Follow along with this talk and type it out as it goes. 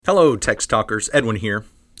Hello, Text Talkers. Edwin here.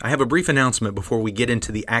 I have a brief announcement before we get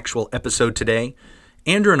into the actual episode today.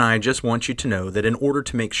 Andrew and I just want you to know that in order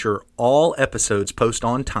to make sure all episodes post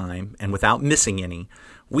on time and without missing any,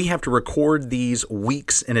 we have to record these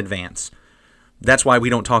weeks in advance. That's why we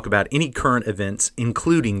don't talk about any current events,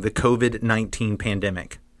 including the COVID-19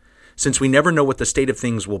 pandemic. Since we never know what the state of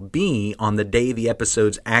things will be on the day the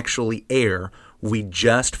episodes actually air, we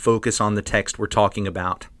just focus on the text we're talking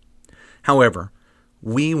about. However,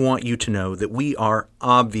 we want you to know that we are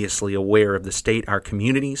obviously aware of the state our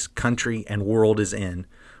communities, country, and world is in.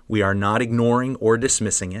 We are not ignoring or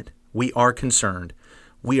dismissing it. We are concerned.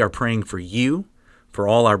 We are praying for you, for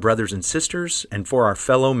all our brothers and sisters, and for our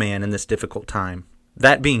fellow man in this difficult time.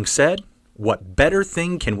 That being said, what better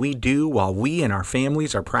thing can we do while we and our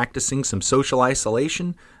families are practicing some social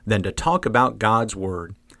isolation than to talk about God's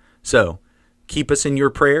Word? So, keep us in your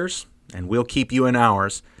prayers, and we'll keep you in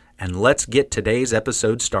ours. And let's get today's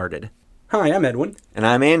episode started. Hi, I'm Edwin. And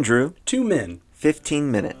I'm Andrew. 2 men.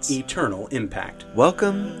 15 minutes. Eternal impact.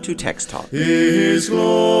 Welcome to Text Talk. His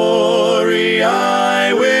glory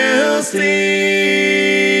I will see.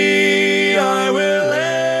 I will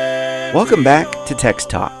let Welcome back to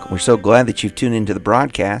Text Talk. We're so glad that you've tuned into the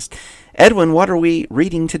broadcast. Edwin, what are we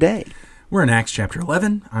reading today? We're in Acts chapter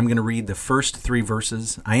 11. I'm going to read the first 3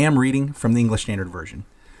 verses. I am reading from the English Standard Version.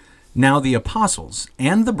 Now the apostles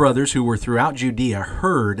and the brothers who were throughout Judea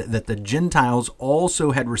heard that the Gentiles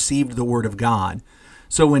also had received the word of God.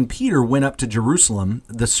 So when Peter went up to Jerusalem,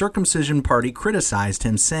 the circumcision party criticized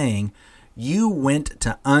him, saying, "You went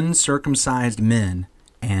to uncircumcised men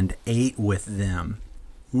and ate with them."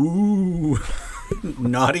 Ooh,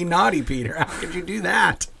 naughty, Peter. How could you do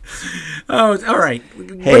that? Oh, all right.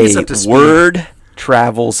 Hey, word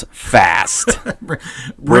travels fast.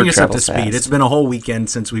 Bring us up to speed. Fast. It's been a whole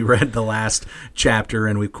weekend since we read the last chapter,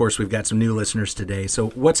 and of course we've got some new listeners today. So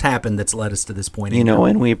what's happened that's led us to this point? You know,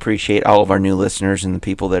 and we appreciate all of our new listeners and the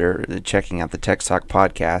people that are checking out the Text Talk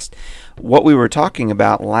podcast. What we were talking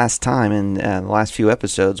about last time in the last few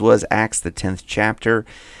episodes was Acts, the 10th chapter.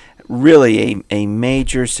 Really a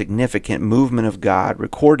major significant movement of God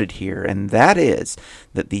recorded here, and that is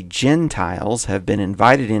that the Gentiles have been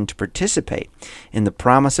invited in to participate in the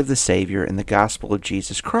promise of the Savior and the gospel of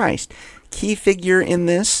Jesus Christ. Key figure in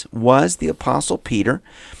this was the Apostle Peter,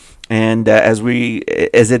 and as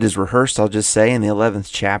it is rehearsed, I'll just say, in the 11th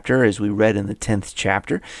chapter, as we read in the 10th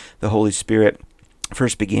chapter, the Holy Spirit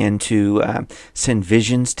first began to send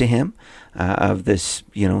visions to him of this,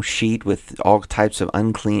 sheet with all types of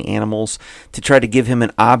unclean animals to try to give him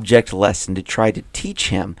an object lesson, to try to teach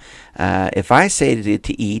him. If I say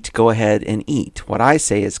to eat, go ahead and eat. What I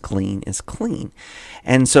say is clean is clean.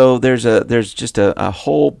 And so there's just a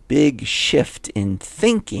whole big shift in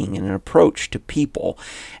thinking and an approach to people.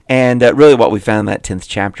 And really what we found in that 10th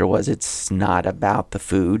chapter was it's not about the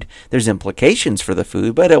food. There's implications for the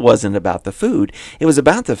food, but it wasn't about the food. It was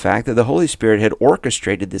about the fact that the Holy Spirit had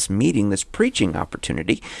orchestrated this meeting, this preaching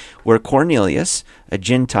opportunity, where Cornelius, a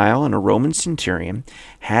Gentile and a Roman centurion,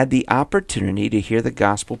 had the opportunity to hear the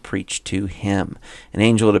gospel preached to him. An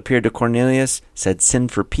angel had appeared to Cornelius, said,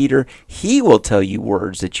 "Send for Peter. He will tell you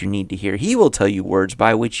words that you need to hear. He will tell you words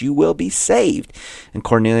by which you will be saved." And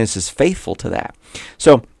Cornelius is faithful to that.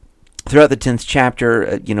 So, throughout the 10th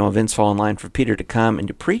chapter, events fall in line for Peter to come and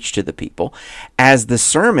to preach to the people. As the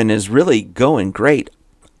sermon is really going great,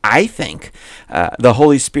 I think the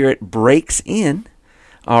Holy Spirit breaks in.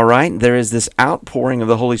 All right, there is this outpouring of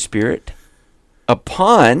the Holy Spirit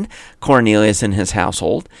upon Cornelius and his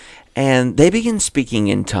household, and they begin speaking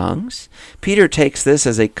in tongues. Peter takes this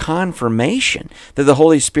as a confirmation that the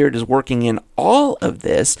Holy Spirit is working in all of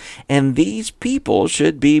this, and these people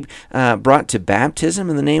should be brought to baptism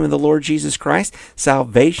in the name of the Lord Jesus Christ.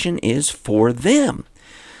 Salvation is for them.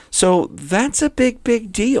 So that's a big,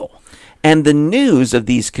 big deal. And the news of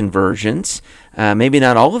these conversions, maybe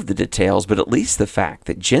not all of the details, but at least the fact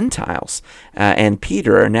that Gentiles and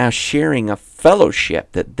Peter are now sharing a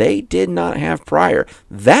fellowship that they did not have prior,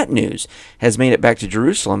 that news has made it back to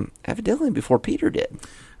Jerusalem, evidently before Peter did.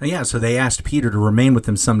 Yeah, so they asked Peter to remain with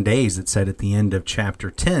them some days, it said at the end of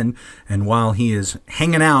chapter 10, and while he is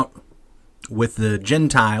hanging out with the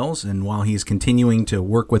Gentiles, and while he's continuing to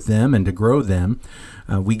work with them and to grow them,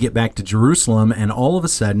 we get back to Jerusalem, and all of a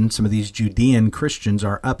sudden, some of these Judean Christians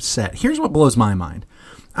are upset. Here's what blows my mind.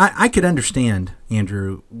 I could understand,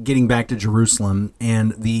 Andrew, getting back to Jerusalem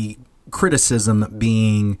and the criticism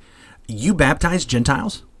being, you baptized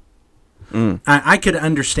Gentiles? I could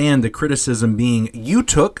understand the criticism being, you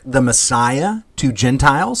took the Messiah to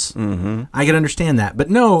Gentiles? I could understand that. But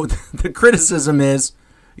no, the criticism is,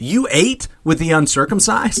 You ate with the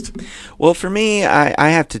uncircumcised? Well, for me, I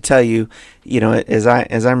have to tell you, as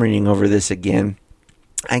I'm reading over this again,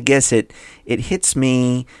 I guess it hits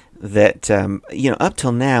me that, up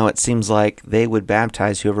till now, it seems like they would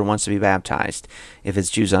baptize whoever wants to be baptized. If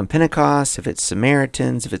it's Jews on Pentecost, if it's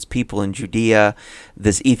Samaritans, if it's people in Judea,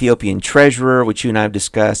 this Ethiopian treasurer, which you and I have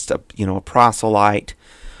discussed, a proselyte.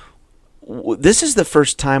 This is the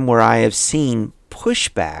first time where I have seen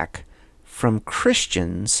pushback from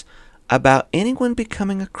Christians about anyone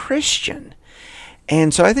becoming a Christian.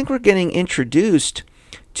 And so I think we're getting introduced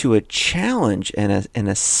to a challenge and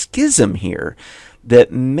a schism here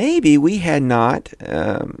that maybe we had not,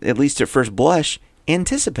 at least at first blush,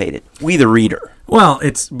 anticipated. We, the reader. Well,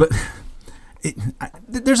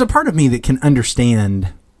 there's a part of me that can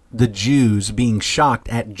understand the Jews being shocked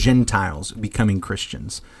at Gentiles becoming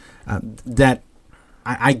Christians. That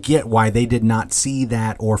I get why they did not see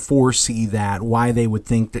that or foresee that, why they would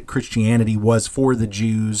think that Christianity was for the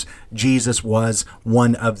Jews. Jesus was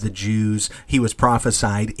one of the Jews. He was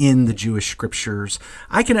prophesied in the Jewish scriptures.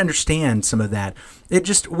 I can understand some of that. It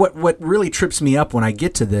just, what really trips me up when I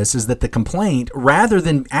get to this is that the complaint, rather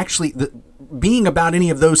than actually being about any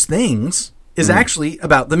of those things, is actually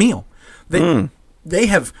about the meal.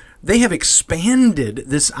 They have expanded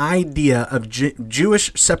this idea of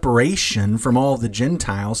Jewish separation from all the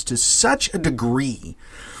Gentiles to such a degree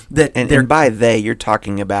that and by they, you're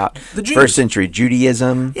talking about the Jews. First century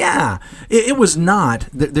Judaism. Yeah, it was not.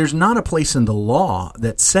 There's not a place in the law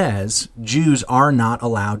that says Jews are not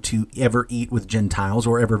allowed to ever eat with Gentiles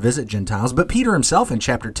or ever visit Gentiles. But Peter himself in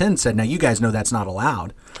chapter 10 said, "Now you guys know that's not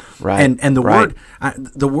allowed." Right. And right.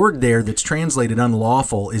 the word there that's translated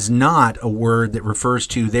unlawful is not a word that refers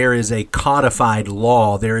to there is a codified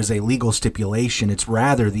law, there is a legal stipulation. It's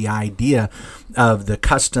rather the idea of the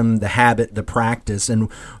custom, the habit, the practice. And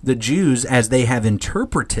the Jews, as they have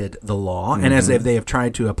interpreted the law and as they have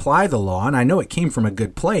tried to apply the law, and I know it came from a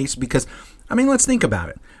good place because, let's think about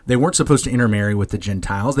it. They weren't supposed to intermarry with the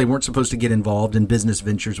Gentiles. They weren't supposed to get involved in business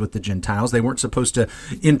ventures with the Gentiles. They weren't supposed to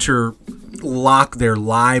interlock their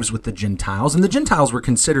lives with the Gentiles. And the Gentiles were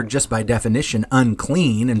considered just by definition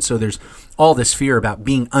unclean. And so there's all this fear about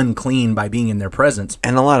being unclean by being in their presence.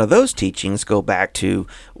 And a lot of those teachings go back to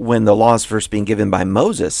when the laws first being given by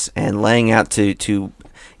Moses and laying out to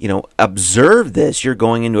observe this. You're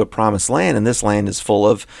going into a promised land, and this land is full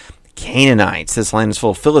of Canaanites. This land is full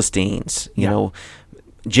of Philistines,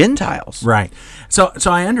 Gentiles. Right. So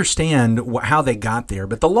I understand how they got there,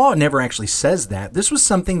 but the law never actually says that. This was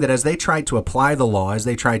something that as they tried to apply the law, as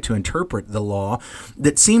they tried to interpret the law,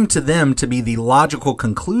 that seemed to them to be the logical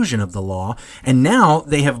conclusion of the law. And now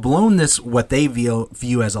they have blown this, what they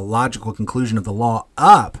view as a logical conclusion of the law,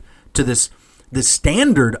 up to this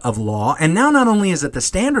standard of law. And now not only is it the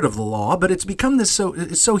standard of the law, but it's become it's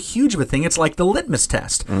so huge of a thing. It's like the litmus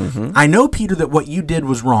test. I know, Peter, that what you did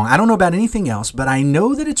was wrong. I don't know about anything else, but I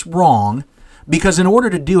know that it's wrong because in order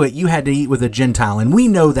to do it, you had to eat with a Gentile. And we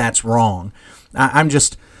know that's wrong.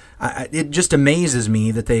 It just amazes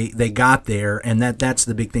me that they got there, and that's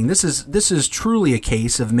the big thing. This is truly a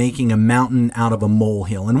case of making a mountain out of a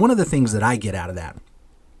molehill. And one of the things that I get out of that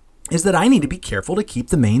is that I need to be careful to keep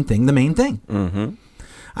the main thing the main thing.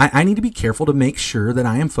 I need to be careful to make sure that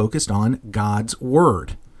I am focused on God's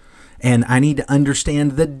Word. And I need to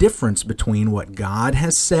understand the difference between what God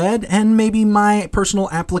has said and maybe my personal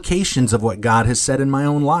applications of what God has said in my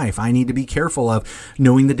own life. I need to be careful of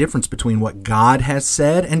knowing the difference between what God has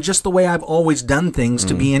said and just the way I've always done things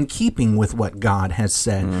to be in keeping with what God has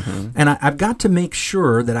said. And I've got to make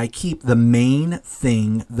sure that I keep the main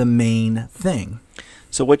thing the main thing.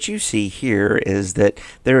 So what you see here is that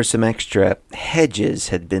there are some extra hedges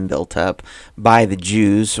had been built up by the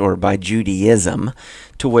Jews or by Judaism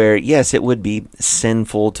to where, yes, it would be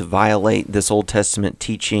sinful to violate this Old Testament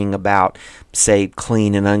teaching about, say,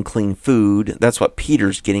 clean and unclean food. That's what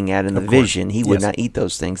Peter's getting at in the vision. He would not eat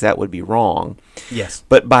those things. That would be wrong. Yes.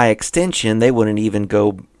 But by extension, they wouldn't even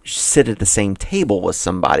go sit at the same table with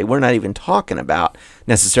somebody. We're not even talking about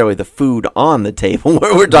necessarily the food on the table.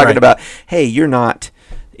 We're talking about, hey, you're not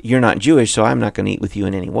Jewish, so I'm not going to eat with you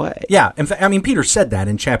in any way. Yeah, in fact, Peter said that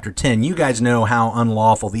in chapter 10. You guys know how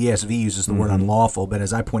unlawful, the ESV uses the word unlawful, but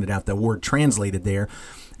as I pointed out, the word translated there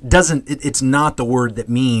it's not the word that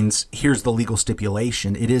means here's the legal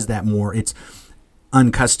stipulation. It is that more, it's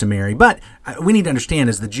uncustomary. But we need to understand,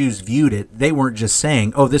 as the Jews viewed it, they weren't just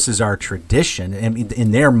saying, oh, this is our tradition. And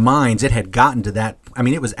in their minds, it had gotten to that.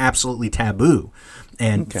 It was absolutely taboo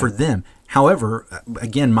and for them. However,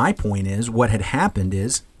 again, my point is what had happened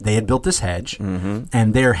is they had built this hedge,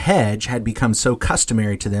 and their hedge had become so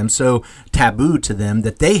customary to them, so taboo to them,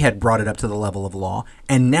 that they had brought it up to the level of law,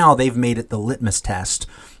 and now they've made it the litmus test,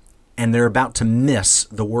 and they're about to miss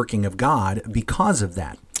the working of God because of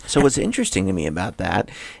that. So what's interesting to me about that,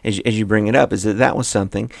 as you bring it up, is that was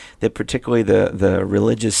something that particularly the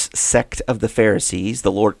religious sect of the Pharisees,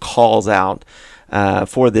 the Lord calls out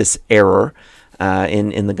for this error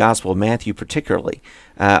in the Gospel of Matthew particularly,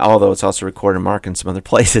 although it's also recorded in Mark and some other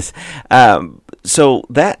places. But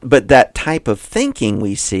that type of thinking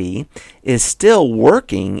we see is still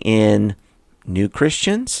working in new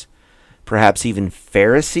Christians, perhaps even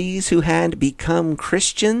Pharisees who had become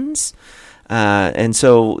Christians. And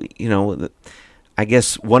so, I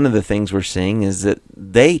guess one of the things we're seeing is that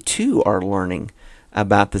they too are learning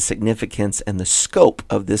about the significance and the scope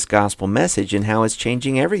of this gospel message and how it's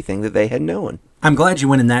changing everything that they had known. I'm glad you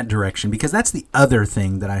went in that direction, because that's the other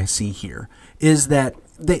thing that I see here, is that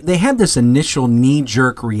they had this initial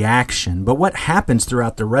knee-jerk reaction, but what happens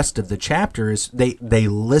throughout the rest of the chapter is they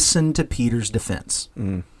listen to Peter's defense.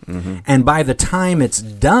 And by the time it's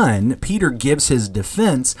done, Peter gives his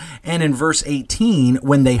defense, and in verse 18,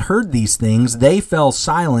 when they heard these things, they fell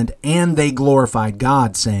silent, and they glorified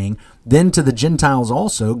God, saying, "Then to the Gentiles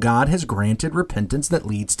also God has granted repentance that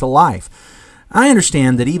leads to life." I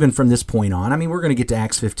understand that even from this point on, we're going to get to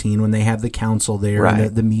Acts 15 when they have the council there, right,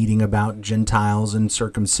 and the meeting about Gentiles and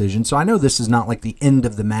circumcision. So I know this is not like the end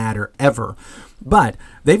of the matter ever. But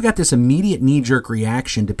they've got this immediate knee-jerk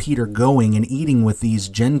reaction to Peter going and eating with these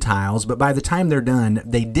Gentiles. But by the time they're done,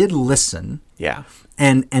 they did listen. Yeah.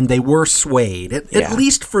 And they were swayed, at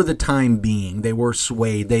least for the time being. They were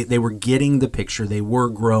swayed. They were getting the picture. They were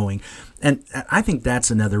growing. And I think that's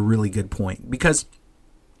another really good point, because,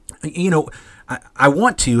 I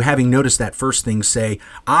want to, having noticed that first thing, say,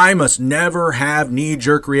 I must never have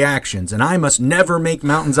knee-jerk reactions, and I must never make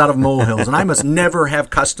mountains out of molehills, and I must never have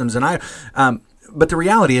customs, but the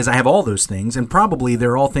reality is I have all those things, and probably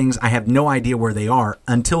they're all things I have no idea where they are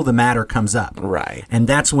until the matter comes up. Right. And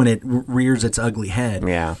that's when it rears its ugly head.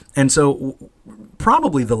 Yeah. And so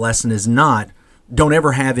probably the lesson is not, don't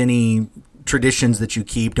ever have any traditions that you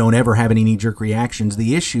keep, don't ever have any knee-jerk reactions.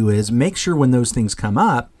 The issue is make sure when those things come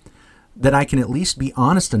up that I can at least be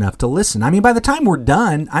honest enough to listen. By the time we're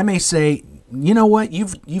done, I may say, you know what,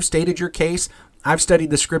 you've stated your case, I've studied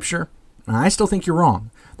the scripture, and I still think you're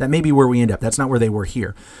wrong. That may be where we end up. That's not where they were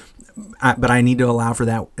here. But I need to allow for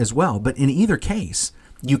that as well. But in either case,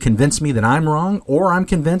 you convince me that I'm wrong, or I'm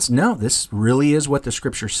convinced, no, this really is what the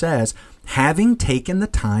scripture says. Having taken the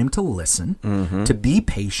time to listen, to be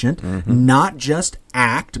patient, not just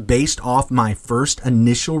act based off my first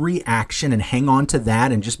initial reaction and hang on to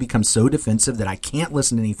that and just become so defensive that I can't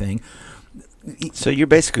listen to anything. So you're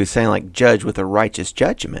basically saying, judge with a righteous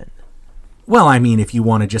judgment. Well, if you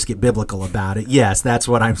want to just get biblical about it, yes, that's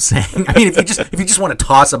what I'm saying. If you just want to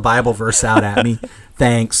toss a Bible verse out at me,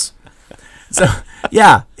 thanks. So,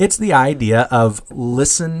 yeah, it's the idea of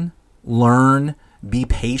listen, learn, be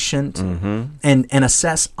patient, and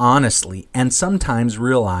assess honestly, and sometimes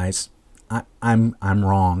realize I'm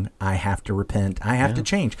wrong. I have to repent. I have to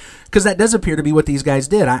change, because that does appear to be what these guys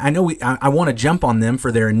did. I know I want to jump on them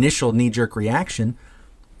for their initial knee-jerk reaction,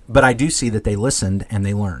 but I do see that they listened and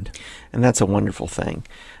they learned. And that's a wonderful thing,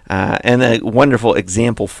 and a wonderful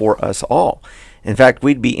example for us all. In fact,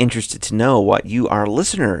 we'd be interested to know what you, our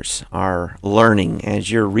listeners, are learning as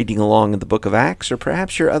you're reading along in the book of Acts, or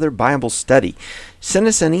perhaps your other Bible study. Send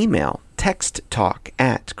us an email,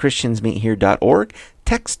 texttalk@christiansmeethere.org,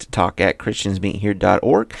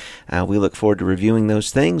 texttalk@christiansmeethere.org. We look forward to reviewing those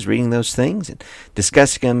things, reading those things, and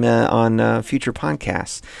discussing them on future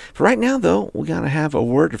podcasts. For right now, though, we got to have a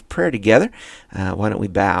word of prayer together. Why don't we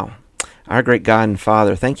bow? Our great God and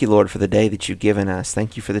Father, thank you, Lord, for the day that you've given us.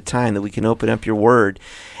 Thank you for the time that we can open up your word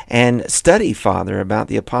and study, Father, about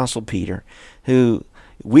the Apostle Peter, who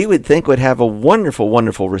we would think would have a wonderful,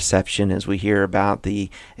 wonderful reception as we hear about the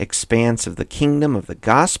expanse of the kingdom of the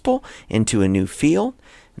gospel into a new field.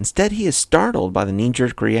 Instead, he is startled by the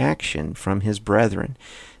knee-jerk reaction from his brethren.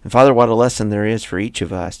 And Father, what a lesson there is for each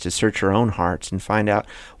of us to search our own hearts and find out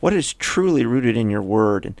what is truly rooted in your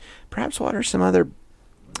word, and perhaps what are some other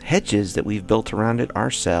hedges that we've built around it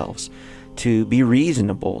ourselves, to be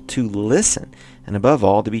reasonable, to listen, and above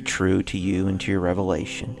all, to be true to you and to your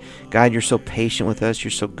revelation. God, you're so patient with us. You're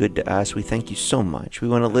so good to us. We thank you so much. We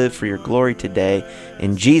want to live for your glory today.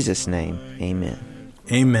 In Jesus' name, amen.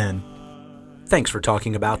 Amen. Thanks for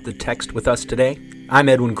talking about the text with us today. I'm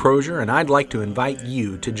Edwin Crozier, and I'd like to invite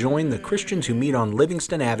you to join the Christians who meet on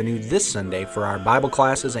Livingston Avenue this Sunday for our Bible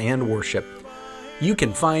classes and worship. You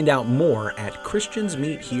can find out more at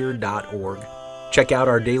christiansmeethere.org. Check out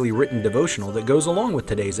our daily written devotional that goes along with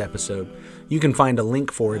today's episode. You can find a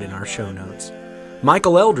link for it in our show notes.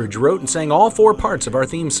 Michael Eldridge wrote and sang all 4 parts of our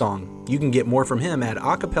theme song. You can get more from him at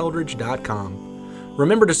acapeldridge.com.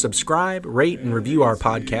 Remember to subscribe, rate, and review our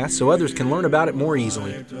podcast so others can learn about it more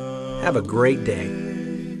easily. Have a great day.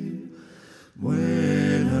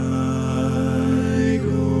 When I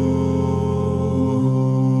go,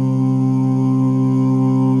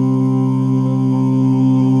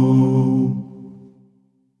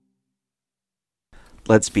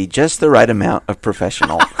 Let's be just the right amount of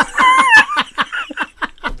professional.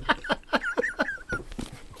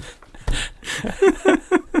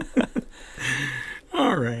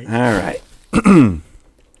 All right. All right.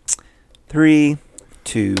 3,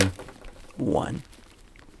 2,